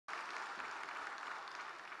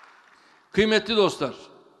Kıymetli dostlar,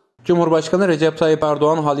 Cumhurbaşkanı Recep Tayyip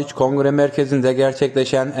Erdoğan, Haliç Kongre Merkezi'nde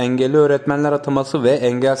gerçekleşen Engelli Öğretmenler Ataması ve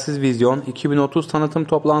Engelsiz Vizyon 2030 tanıtım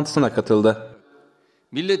toplantısına katıldı.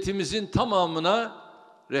 milletimizin tamamına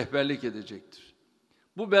rehberlik edecektir.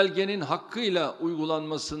 Bu belgenin hakkıyla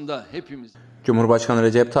uygulanmasında hepimiz... Cumhurbaşkanı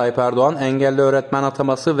Recep Tayyip Erdoğan, Engelli Öğretmen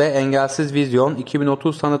Ataması ve Engelsiz Vizyon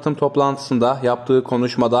 2030 tanıtım toplantısında yaptığı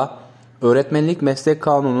konuşmada, öğretmenlik meslek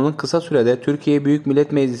kanununun kısa sürede Türkiye Büyük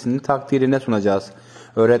Millet Meclisi'nin takdirine sunacağız.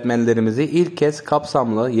 Öğretmenlerimizi ilk kez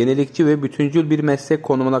kapsamlı, yenilikçi ve bütüncül bir meslek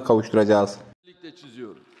konumuna kavuşturacağız. Birlikte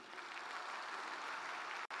çiziyorum.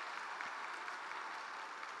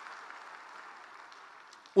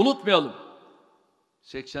 Unutmayalım,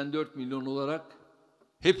 84 milyon olarak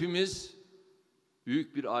hepimiz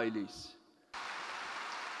büyük bir aileyiz.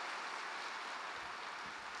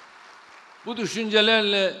 Bu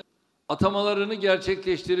düşüncelerle atamalarını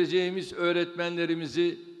gerçekleştireceğimiz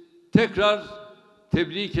öğretmenlerimizi tekrar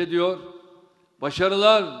tebrik ediyor,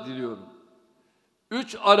 başarılar diliyorum.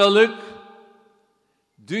 3 Aralık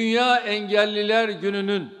Dünya Engelliler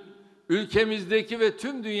Günü'nün ülkemizdeki ve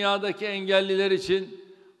tüm dünyadaki engelliler için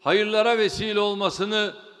hayırlara vesile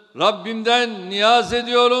olmasını Rabbimden niyaz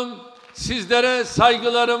ediyorum. Sizlere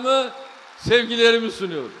saygılarımı, sevgilerimi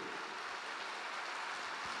sunuyorum.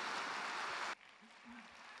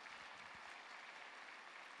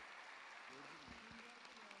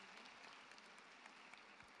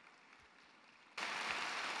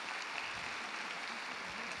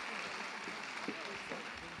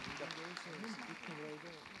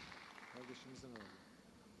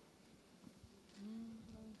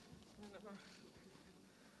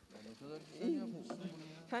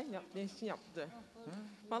 Sen yaptı, eşi yaptı.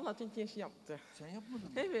 Vallahi tek eşi yaptı. Sen yapmadın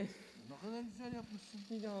mı? Evet. Ne kadar güzel yapmışsın.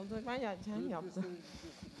 İyi oldu. Ben yaptım, yaptı.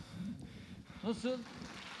 Nasıl?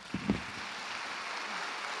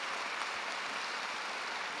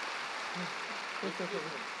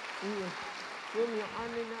 İyi. Bilmiyorum,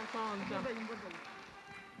 anneler sağlayacağım.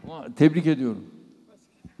 Ama tebrik ediyorum.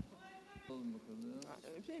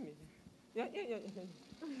 Şey mi? Ya.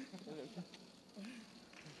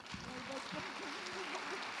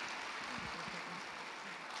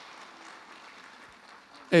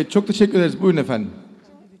 Evet, çok teşekkür ederiz. Buyurun efendim.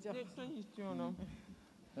 Direksiyon istiyorum.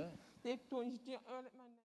 Direksiyon istiyor öğretmen.